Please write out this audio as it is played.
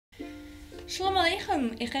Shalom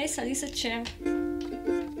Aleichem, ich heiße Alisa Cher.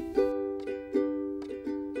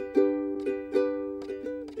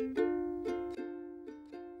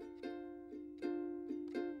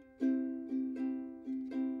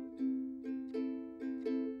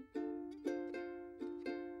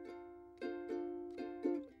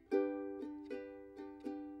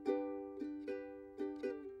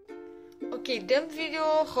 Okay, in dem Video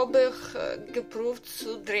habe ich geprobt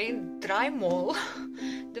zu drehen dreimal.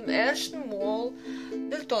 Dem ersten Mal,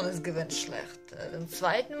 der Ton ist gewinnt schlecht. Dem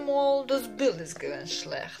zweiten Mal, das Bild ist gewinnt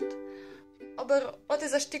schlecht. Aber das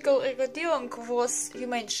ist ein Stück Regardierung, was wie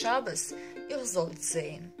mein Schabes ihr sollt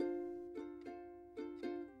sehen.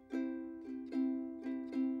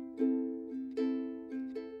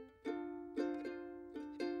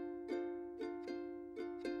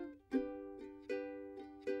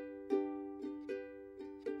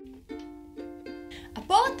 Ein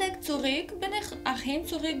paar Tage zurück bin ich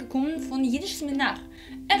zurückgekommen von Yiddish Seminar.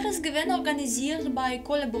 Es gewesen organisiert bei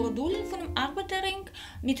Kolya Borodulin von dem Arbeiterring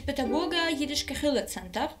mit Peterburger Yiddish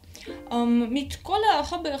Center. Mit Kolya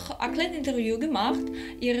habe ich ein kleines Interview gemacht.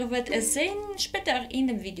 Ihr werdet es sehen später in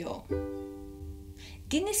dem Video.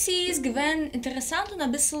 Die Nissi ist gewesen interessant und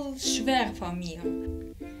ein bisschen schwer für mich.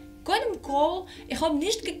 Ich habe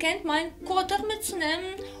nicht gekannt, meinen Kotter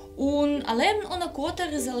mitzunehmen und ein Leben ohne Kotter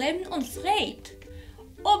ist ein Leben ohne Freude.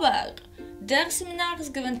 Aber der Seminar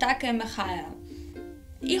ist gewinnt Tage im Mechaya.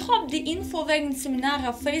 Ich habe die Info wegen dem Seminar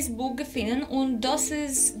auf Facebook gefunden und das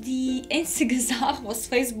ist die einzige Sache, was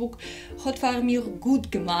Facebook hat für mich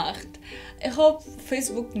gut gemacht. Ich habe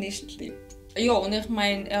Facebook nicht lieb. Ja, und ich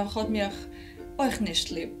meine, hat mich euch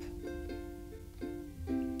nicht lieb.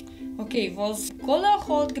 Okay, was Kolya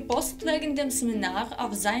hat gepostet wegen dem Seminar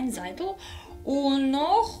auf seiner Seite und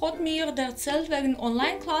noch hat mir erzählt wegen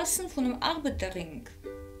Online-Klassen von dem Arbeiterring.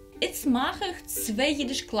 Jetzt mache ich 2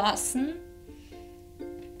 Jiddisch-Klassen.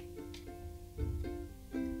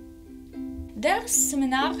 Das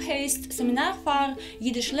Seminar heißt Seminar für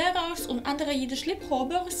Jiddisch-Lehrer und andere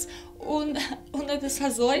Jiddisch-Liebhabers und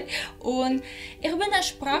etwas so. Und ich bin ein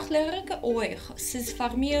Sprachlehrer für euch. Es ist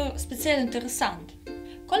für mich speziell interessant.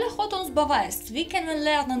 Kolya hat uns beweist, wie können wir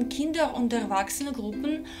lernen Kinder- und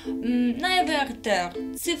Erwachsenengruppen neue Wörter,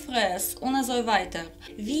 Ziffern und so weiter.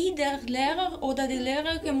 Wie der Lehrer oder die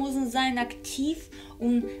Lehrerin müssen sein aktiv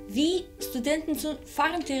und wie Studenten zu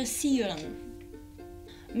verinteressieren.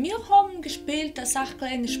 Wir haben gespielt das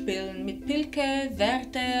kleine Spielen mit Pilke,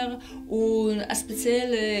 Wörter und ein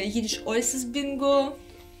spezielles Jiddisch-Äußers-Bingo.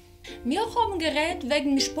 Wir haben geredet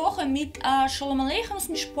wegen Sprache mit Shalom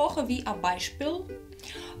Aleichems Sprache wie ein Beispiel.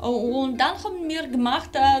 Und dann haben wir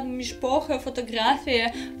gemacht eine Sprache-Fotografie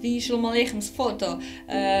wie Shalom Aleichems Foto.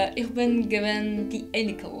 Ich bin die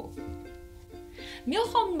Einige. Wir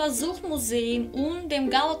haben besucht Museum und dem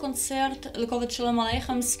Gala-Konzert Lekovat Shalom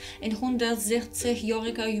Aleichems in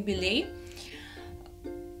 160-jähriger Jubiläum.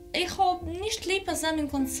 Ich habe nicht lieb an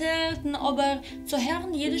Konzerten, aber zu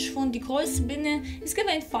hören Jiddisch von der größten Bühne ist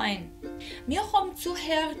gewinnt fein. Wir haben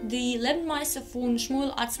zuhört die Lebensmeister von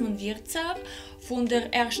Shmuel Atzman Wirzer von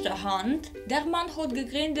der ersten Hand. Der Mann hat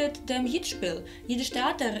gegründet dem Jiddisch-Spiel, Yiddish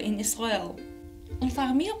Theater in Israel. Und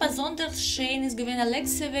für mich besonders schön ist gewinnt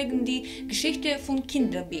Lektion wegen der Geschichte von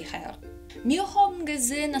Kinderbüchern. Wir haben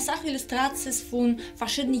gesehen Illustrationen von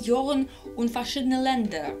verschiedenen Jahren und verschiedenen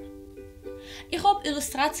Ländern. Ich habe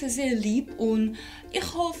Illustrationen sehr lieb und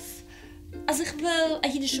ich hoffe, also ich will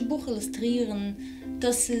ein jiddisches Buch illustrieren.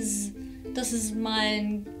 Das ist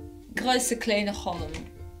mein größter kleiner Traum.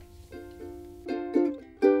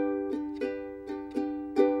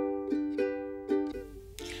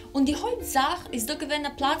 Und die Hauptsache ist doch gewesen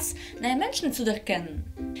ein Platz, neue Menschen zu erkennen.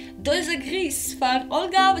 Da ist ein Gruß für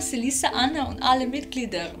Olga, Vasilisa, Anna und alle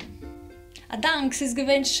Mitglieder. Ein Dank, es ist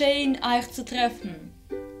gewesen schön, euch zu treffen.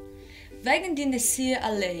 Wegen der Nessie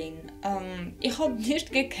allein. Ich habe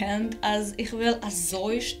nicht gekannt, als ich will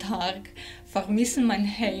so stark vermissen mein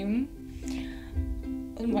Heim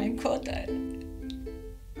und mein Kotter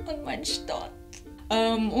und mein Stadt.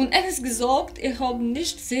 Und ehrlich gesagt, ich habe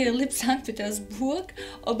nicht sehr lieb St-Peterburg,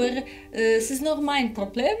 aber es ist noch mein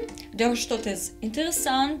Problem. Der Stadt ist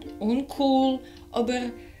interessant und cool,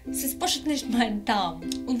 aber es ist bestimmt nicht mein Tam.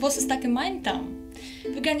 Und was ist da mein Tam?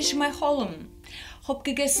 Wir gehen nicht mehr holen. Ich habe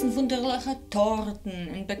gegessen wunderliche Torten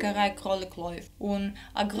in Bäckerei Krollekläuf und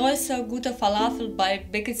ein größer guter Falafel bei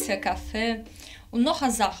Bekitzer Café und noch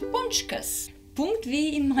eine Sache, Ponschkes. Punkt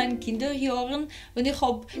wie in meinen Kinderjahren, wenn ich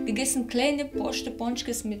habe gegessen kleine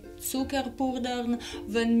Ponschkes mit Zuckerpudern,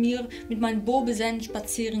 wenn wir mit meinem Bobe sind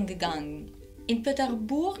spazieren gegangen. In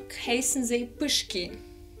Peterburg heißen sie Pischki.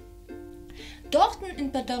 Dort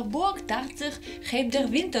in Peterburg dachte ich, hebt der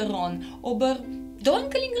Winter an, aber da in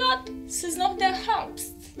Kaliningrad ist es noch der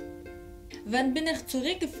Herbst. Wenn bin ich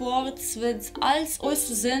zurückgefahren, wird alles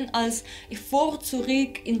aussehen, als ich fahre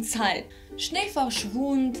zurück in Zeit. Schnee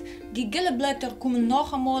verschwund, die gelben Blätter kommen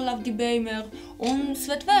noch einmal auf die Bäume und es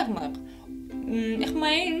wird wärmer. Ich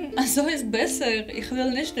meine, so ist besser. Ich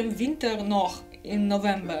will nicht im Winter noch im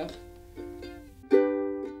November.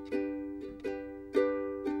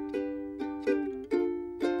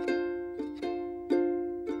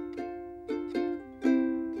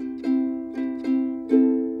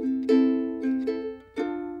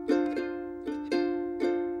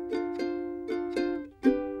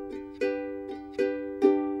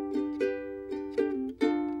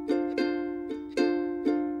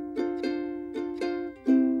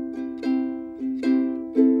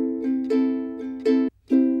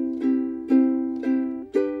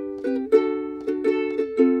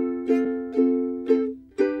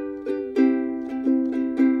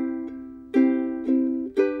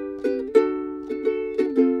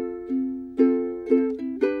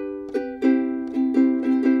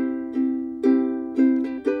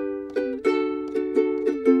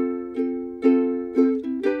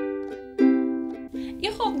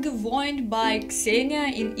 Bei Xenia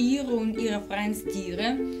in ihr und ihrer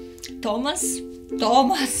Freundstiere. Thomas,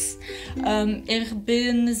 ich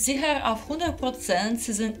bin sicher auf 100%,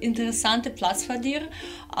 sie sind ein interessanter Platz für dich.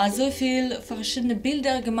 So viele verschiedene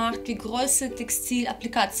Bilder gemacht, wie große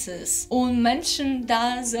Textilapplikationen ist. Und Menschen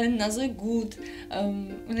da sind so gut.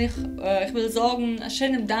 Und ich will sagen,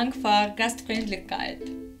 schönen Dank für Gastfreundlichkeit.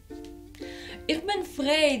 Ich bin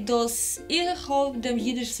froh, dass ihr dem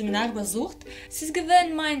Yiddish Seminar besucht. Es ist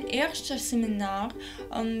gewesen mein erstes Seminar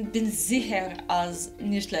und bin sicher als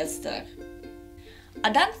nicht letzter.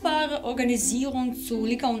 Dank für die Organisierung zu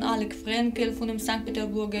Lika und Alec Frenkel von dem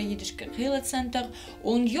St-Peterburger Yiddish Center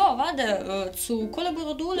und zu Kolya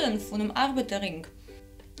Borodulin von dem Arbeiterring.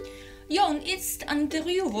 Ja, und jetzt ein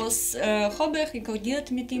Interview, was habe ich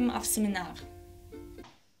rekordiert mit ihm auf Seminar.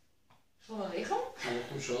 Shalom Aleichem.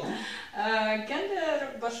 Aleichem Shalom. Kennt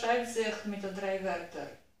beschreibt sich mit den 3 Wörtern?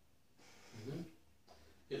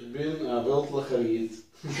 Ich bin ein weltlicher Jid.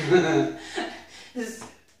 Das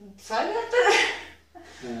 2 Wörter?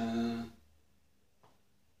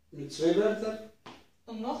 Mit 2 Wörtern?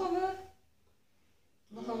 Und noch ein Wort?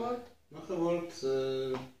 Noch ein Wort.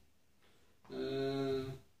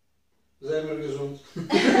 Sei mir gesund. 3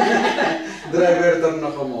 Wörter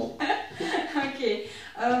noch einmal. Okay.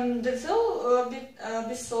 Erzähl ein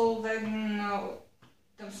bisschen wegen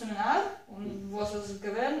dem Seminar und was ist es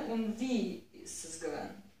gewesen und wie ist es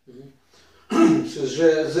gewesen? Es ist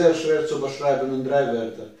sehr schwer zu beschreiben in 3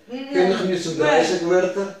 Wörtern. Kann ich nicht in 30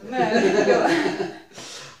 Wörter? Nein.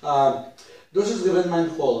 Das ist gewesen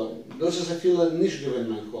mein Holen. Das ist viele nicht gewesen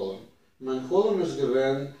mein Holen. Mein Holen ist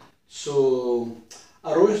gewesen,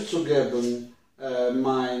 herauszugeben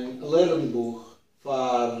mein Lernbuch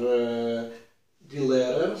für die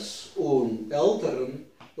Lehrer und Eltern,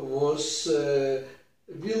 die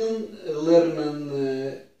willen lernen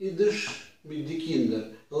Yiddish mit den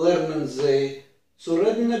Kindern. Lernen sie zu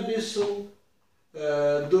reden ein bisschen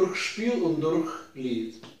durch Spiel und durch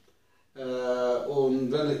Lied.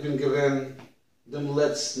 Und wenn ich bin gewesen, dem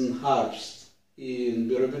letzten Herbst in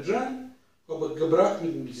Birobidjan, habe ich gebracht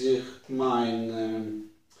mit sich mein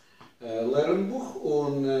Lernbuch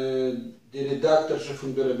und die Redaktorin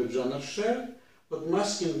von Birobidjaner Shell hat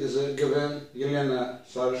Masken gewähnt, Jelena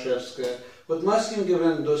Sarashevskaya, hat Masken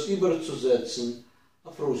gewähnt, das überzusetzen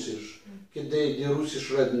auf Russisch. Die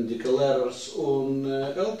Russisch reden, die Lehrer und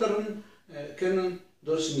Eltern können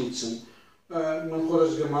das nutzen. Man hat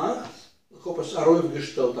es gemacht, ich habe es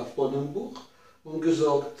aufgestellt auf dem Buch und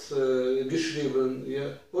geschrieben,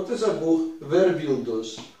 ja, was ist ein Buch, wer will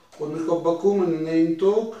das? Und ich habe bekommen in einem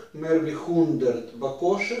Tag mehr als 100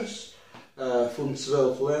 Bakosches von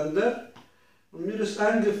 12 Ländern. Und mir ist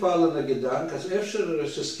eingefallen der Gedanke, als erstes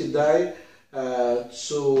ist es gedei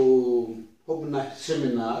zu haben ein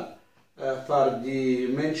Seminar für die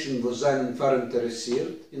Menschen, die sind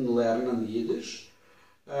interessiert in Lernen Jiddisch.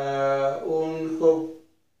 Und ich habe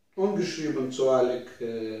umgeschrieben zu Alec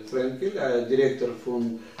Frenkel, Direktor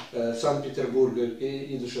von St-Peterburger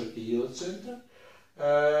Yiddischer Center.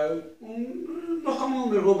 Und noch einmal,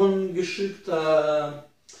 wir haben geschickt eine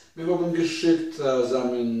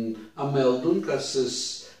Meldung, dass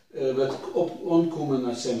es wird ankommen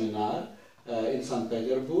ein Seminar in St.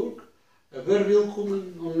 Peterburg. Wer will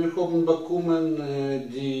kommen? Und wir haben bekommen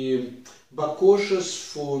die Bakosches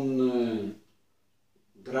von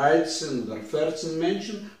 13 oder 14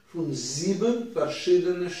 Menschen von 7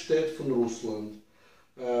 verschiedenen Städten von Russland.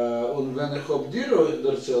 Und wenn ich hab dir euch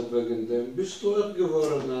erzählt wegen dem, bist du euch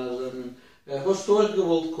geworden, hast du euch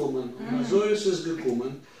gewollt kommen. Und so ist es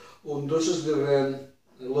gekommen. Und das ist gewesen,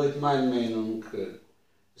 laut meiner Meinung,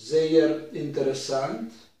 sehr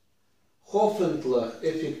interessant, hoffentlich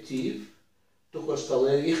effektiv. Du hast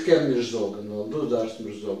allein, ich kann nicht sagen, weil du darfst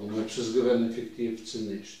mir sagen, ob es gewesen effektiv ist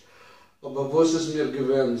nicht. Aber was es mir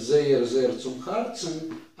gewesen sehr, sehr zum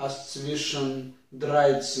Herzen, als zwischen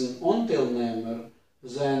 13 Teilnehmern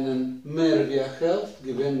seien mehr wie die Hälfte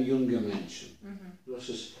gewesen junge Menschen. Das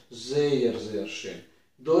ist sehr, sehr schön.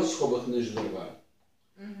 Das habe ich nicht erwartet.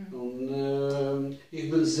 Und ich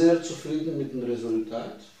bin sehr zufrieden mit dem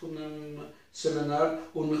Resultat von dem Seminar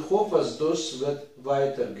und ich hoffe, dass das wird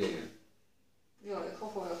weitergehen. Ja, ich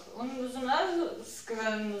hoffe auch. Und das Seminar ist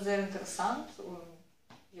sehr interessant und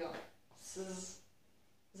ja, es ist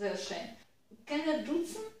sehr schön. Können wir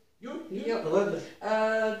duzen? Ja, leider.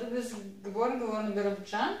 Du bist geboren geworden in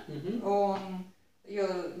Aserbaidschan und ja,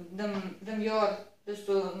 dem Jahr bist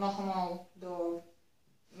du noch einmal da.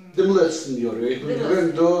 Dem letzten Jahr. Ich bin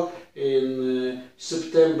gewesen da im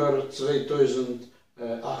September 2018.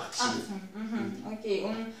 Okay,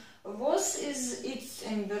 und was ist jetzt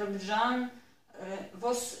in Aserbaidschan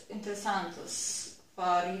was Interessantes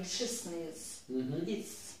für Jiddishisten ist?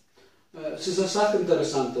 Es ist eine Sache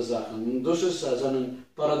interessante Sache. Und das ist also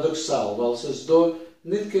paradoxal, weil es ist da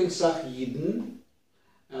nicht keine Sache Jiden,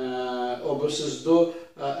 aber es ist da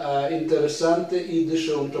interessante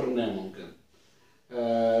jiddische Unternehmungen.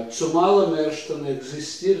 Zumal am ersten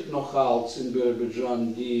existiert noch als in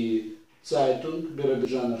Aserbaidschan die Zeitung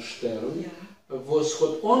Aserbaidschaner Stern, was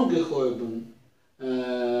hat angehoben,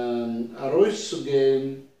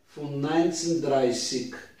 herauszugehen von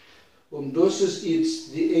 1930. Und das ist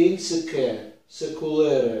jetzt die einzige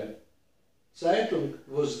säkuläre Zeitung,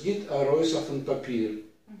 was geht heraus auf dem Papier.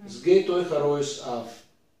 Es geht euch heraus auf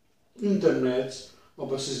Internet,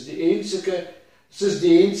 aber es ist die einzige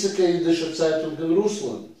jiddische Zeitung in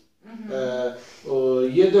Russland.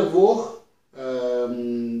 Jede Woche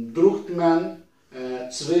druckt man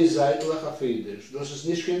 2 Seiten auf Jiddisch. Das ist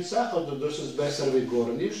nicht keine Sache, oder das ist besser wie gar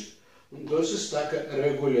nicht. Und das ist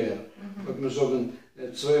regulär. Wir sagen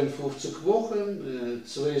 52 Wochen,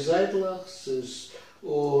 2 Seiten.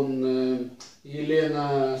 Und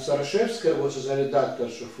Jelena Saraszewska, was ist eine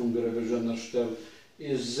Redaktorin von der Aserbaidschaner Stern,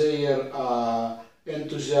 ist sehr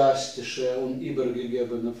enthusiastische und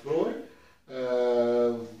übergegebene Frau,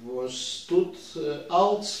 was tut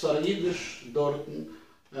alles für Jiddisch dort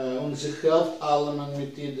und sie hilft allen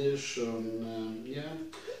mit Jiddisch. Und, ja.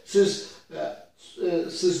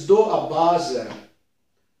 Es ist da eine Basis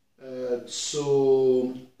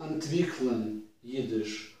zu entwickeln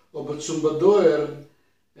Jiddisch, aber zum Bedeuern,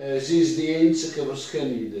 sie ist die einzige, was kann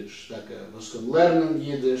Jiddisch, was kann lernen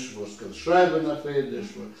Jiddisch, was kann schreiben auf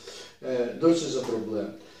Jiddisch. Das ist ein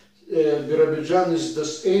Problem. Aserbaidschan ist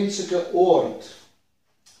das einzige Ort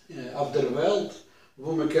auf der Welt,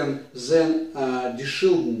 wo man kann sehen die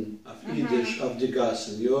Schilden auf Jiddisch auf die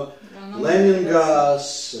Gassen. Ja?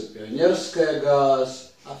 Leningas, Pionierskaya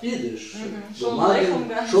Gas, auf Jiddisch.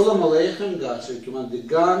 Sholom Aleichem Gas, die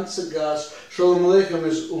ganze Gas. Sholom Aleichem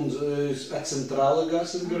ist eine zentrale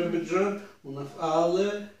Gas in Aserbaidschan und auf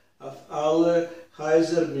alle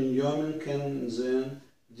Häuser, Minyonen können sehen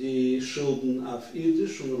die Schilden auf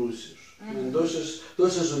Jiddisch und Russisch. Und das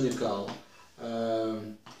ist unikal.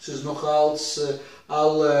 Es ist noch als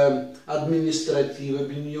alle administrative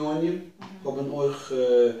Binyonim haben euch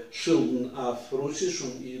Schilden auf Russisch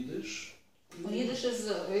und Jiddisch. Und Jiddisch ist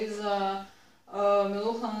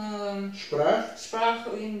Sprache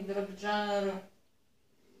in der Aserbaidschaner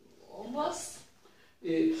Oblast?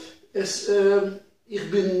 Ich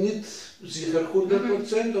bin nicht sicher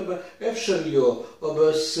 100%, aber öfter ja. Aber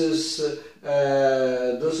es ist,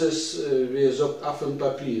 das ist, wie gesagt, auf dem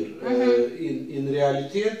Papier. In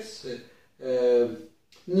Realität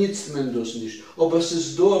nützt man das nicht. Aber es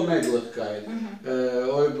ist da eine Möglichkeit.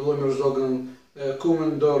 Wir sagen,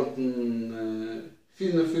 kommen dort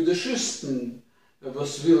viele Fetischisten,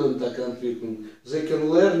 was willen da entwickeln. Sie können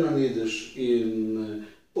lernen Jiddisch in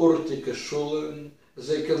örtlichen Schulen.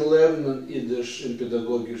 Sie können lernen Jiddisch im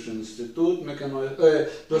Pädagogischen Institut.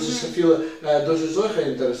 Das ist auch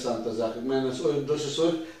eine interessante Sache. Ich meine, das ist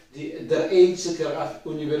auch der einzige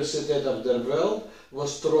Universität auf der Welt,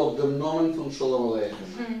 was trägt den Namen von Sholom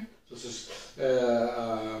Aleichem. Das ist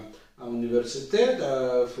eine Universität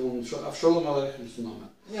auf Sholom Aleichems Namen.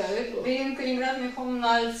 Ja, ich bin in Kaliningrad gekommen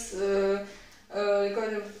als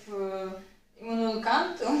Immanuel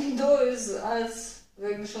Kant und da ist als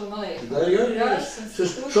wegen Shalom Aleichem.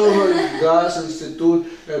 Das Institut,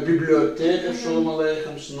 Bibliothek Shalom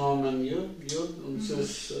Aleichems Nomen, ja, und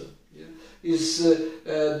es ist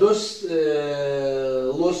das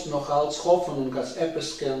lässt noch als Hoffnung, als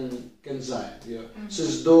etwas kann sein, ja. Es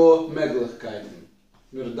ist da Möglichkeiten,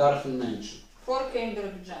 wir dürfen Menschen. Vor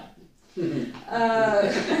Cambridge. Ich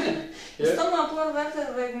komme ein paar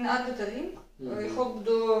Wörter wegen Arbeiterin. Ich habe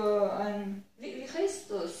da ein... Wie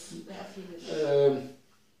heißt das auf Jiddisch?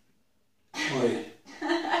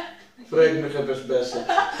 Frag mich etwas besser.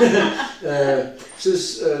 Es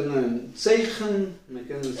ist ein Zeichen.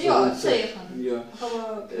 Ja, Zeichen. Ja. Ich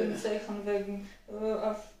habe ein Zeichen wegen...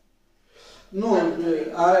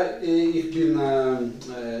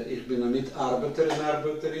 Ich bin eine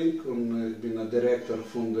Mitarbeiterin und ich bin ein Direktor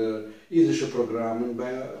von der Yiddischen Programmen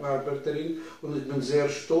bei Arbeiterin und ich bin sehr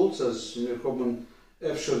stolz, dass wir haben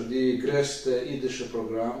öfter die größte Yiddische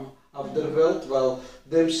Programme auf der Welt, weil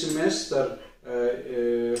dem Semester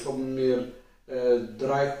haben wir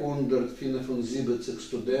 375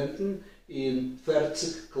 Studenten in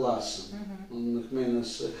 40 Klassen. Und ich meine,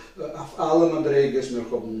 auf alle Madriges, wir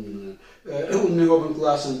haben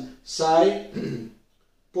Klassen sei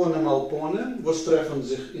Pone mal Pone, was treffen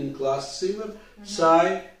sich in Klasszimmer,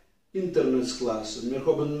 sei Internetsklassen. Wir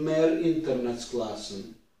haben mehr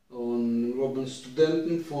Internetsklassen. Und wir haben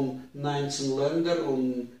Studenten von 19 Ländern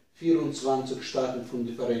und 24 Staaten von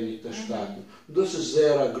den Vereinigten Staaten. Das ist eine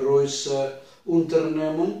sehr große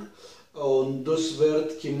Unternehmung und das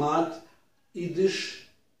wird gemacht Yiddish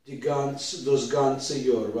das ganze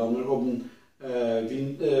Jahr, weil wir haben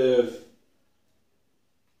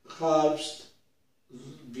Herbst,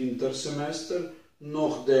 Wintersemester,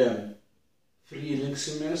 noch dem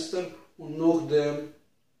Frühlingssemester und noch dem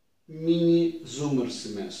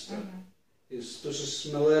Mini-Sommersemester.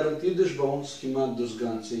 Man lernt Yiddish bei uns gemacht das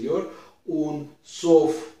ganze Jahr und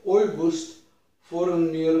so August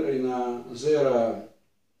fahren wir in ein sehr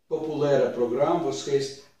populäres Programm, was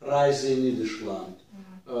heißt Reise in Jiddischland.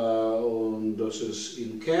 Und das ist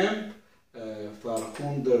in Camp für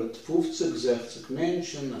 150, 60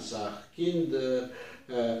 Menschen, 8 Kinder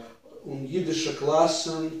und jiddische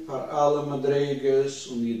Klassen für alle Madriges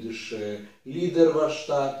und jiddische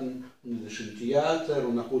Liederwerkstätten und jiddische Theater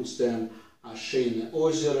und nach dem schöne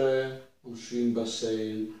Ozere und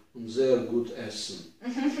Schwimmbassin und sehr gut essen.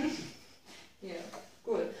 Ja,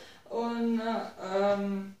 gut. Und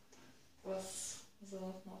was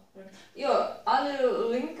soll ich noch fragen? Ja, alle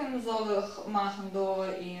Linken soll ich machen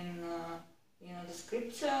da in der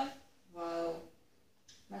Description, weil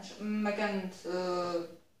man kann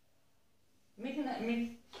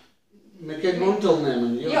Wir können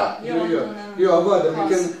unternehmen, ja. Ja, warte, wir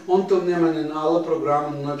können unternehmen in alle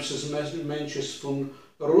Programmen, ob es Menschen von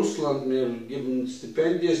Russland, wir geben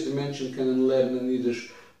Stipendien, die Menschen können lernen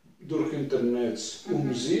Jiddisch durch Internet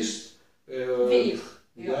umsonst. Wie ich.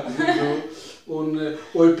 Ja, wie du. Und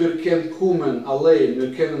ob ihr könnt kommen allein,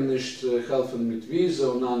 wir können nicht helfen mit Visa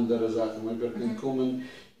und andere Sachen, ob ihr könnt kommen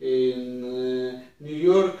in New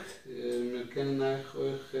York, wir können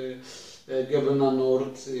euch geben einen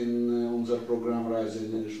Ort in unser Programm Reise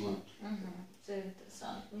in Jiddischland. Sehr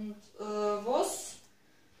interessant. Und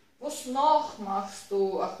was noch machst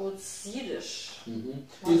du aus Jiddisch?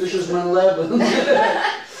 Jiddisch ist mein Leben.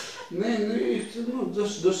 Nein,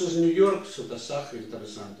 das ist New York, so das Sache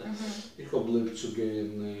interessant. Ich habe lieb zu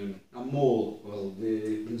gehen am Mall, weil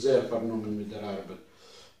ich bin sehr vernommen mit der Arbeit,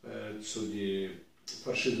 zu den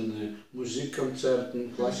verschiedenen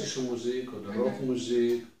Musikkonzerten, klassische Musik oder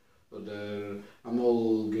Rockmusik, oder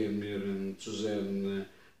einmal gehen wir zu sehen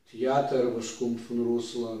Theater, was kommt von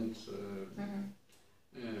Russland,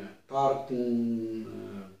 Parken.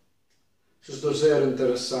 Es ist doch sehr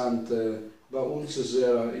interessant. Bei uns ist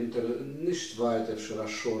sehr nicht weit auf einer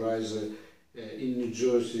Showreise in New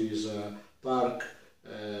Jersey ist ein Park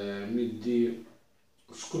mit den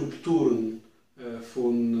Skulpturen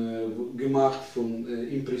gemacht von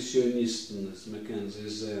Impressionisten. Man kann sie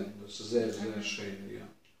sehen. Das ist sehr, sehr schön. Ja.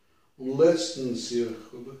 Und letztens, ich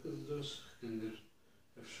kann dir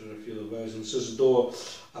viele weisen, es ist da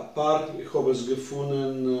ein Park, ich habe es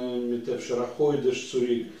gefunden mit heute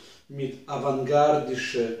zurück, mit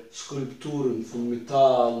avantgardischen Skulpturen von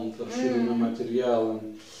Metall und verschiedenen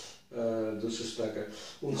Materialien. Das ist da.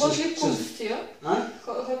 Hat lieb Kunst, ja?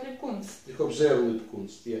 Hat lieb Kunst. Ich habe sehr lieb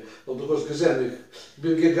Kunst, ja. Und du hast gesehen, ich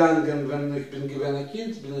bin gegangen, wenn ich bin ein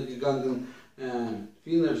Kind, bin ich gegangen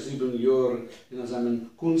 4, 7 Jahre in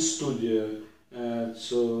einem Kunststudio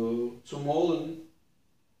zu malen.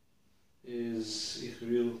 Ich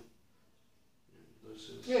will...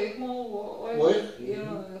 Ja, ich mal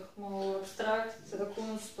abstrakt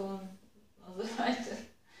Kunst und so weiter.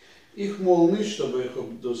 Ich mal nicht, aber ich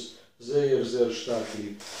habe das sehr, sehr stark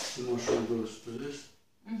lieb. Immer schon das ist.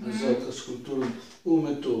 Also das Kultur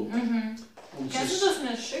umgetan. Kannst du das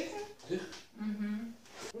mir schicken? Ja.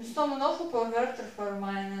 Es kommen noch ein paar Wörter für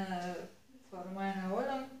meine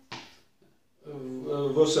Ohren.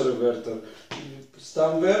 Was are Wörter?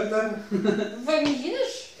 Stammwörter? Wegen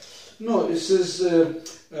Jiddisch? No, es ist,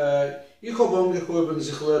 ich habe angehoben,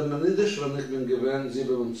 sich lernen Yiddish, wenn ich bin gewesen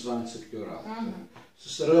 27 Jahre alt. Es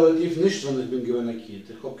ist relativ nicht, wenn ich bin gewesen ein Kind.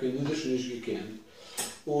 Ich habe kein Yiddish nicht gekannt.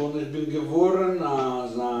 Und ich bin geworden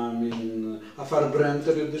als ein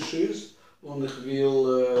verbrennter Yiddishist. Und ich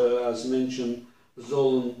will, als Menschen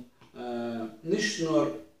sollen nicht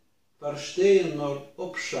nur verstehen, nur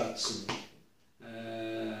abschätzen.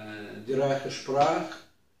 Die reiche Sprache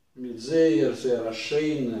mit sehr, sehr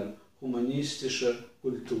schöner, humanistischer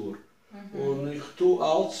Kultur. Und ich tue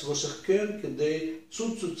alles, was ich kann, um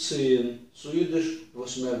zuzuziehen zu Yiddish,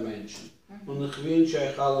 was mehr Menschen. Und ich wünsche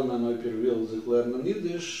euch allen, wenn ihr will, sich lernen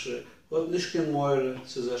Yiddish, hat nicht kein Meure,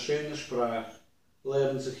 es ist eine schöne Sprache,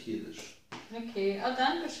 lernen sich Yiddish. Okay,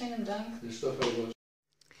 danke, schönen Dank.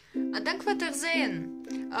 Dank für das Sehen.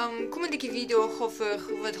 Kommendige Video hoffe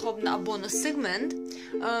ich, wird haben ein Bonus-Segment.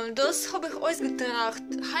 Das habe ich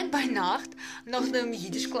ausgetragen heute bei Nacht nach dem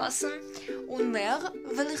Jiddisch-Klassen und mehr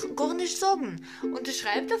will ich gar nicht sagen.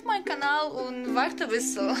 Unterschreibt auf meinen Kanal und wartet ein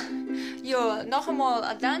bisschen. Ja, noch einmal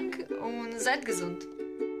ein Dank und seid gesund.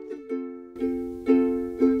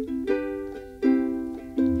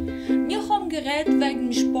 Wir haben geredet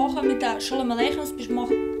wegen der Sprache mit der Shalom Aleichem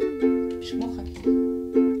Bishmocha.